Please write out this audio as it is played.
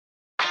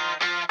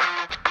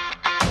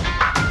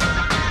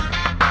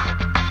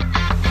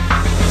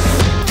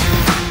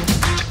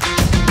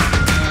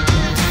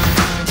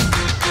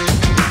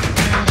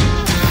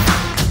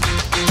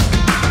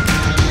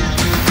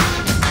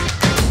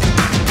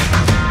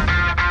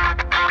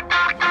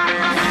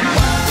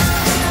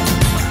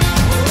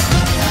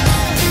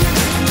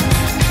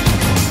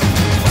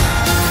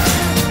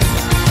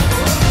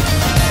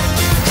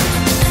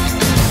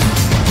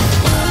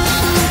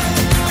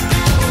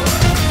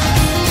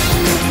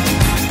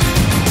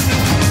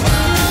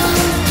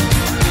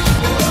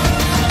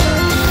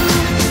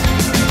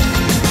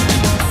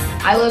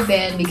love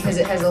band because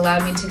it has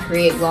allowed me to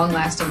create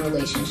long-lasting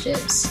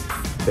relationships.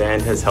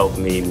 Band has helped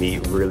me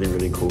meet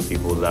really cool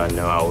people that I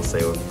know I will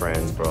stay with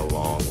friends for a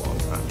long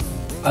time.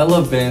 I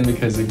love band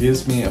because it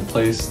gives me a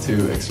place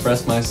to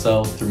express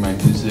myself through my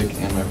music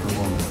and my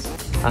performance.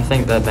 I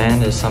think that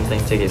band is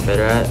something to get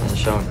better at and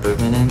show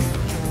improvement in,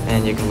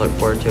 and you can look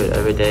forward to it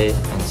every day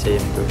and see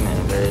improvement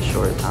in a very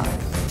short time.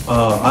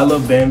 I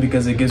love band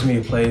because it gives me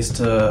a place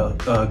to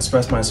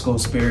express my school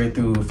spirit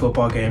through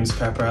football games,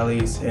 pep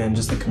rallies, and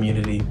just the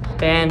community.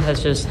 Band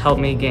has just helped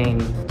me gain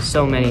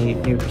so many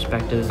new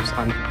perspectives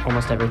on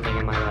almost everything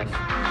in my life.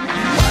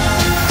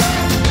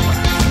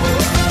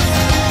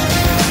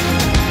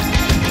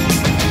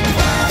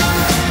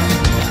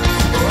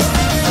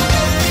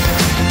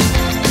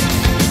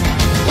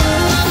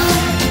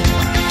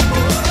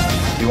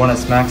 If you want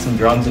to smack some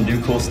drums and do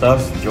cool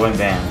stuff, join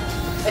band.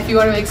 If you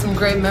want to make some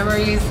great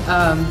memories,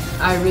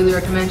 I really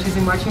recommend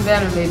choosing marching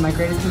band. I've made my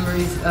greatest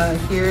memories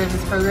here in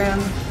this program.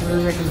 I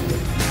really recommend it.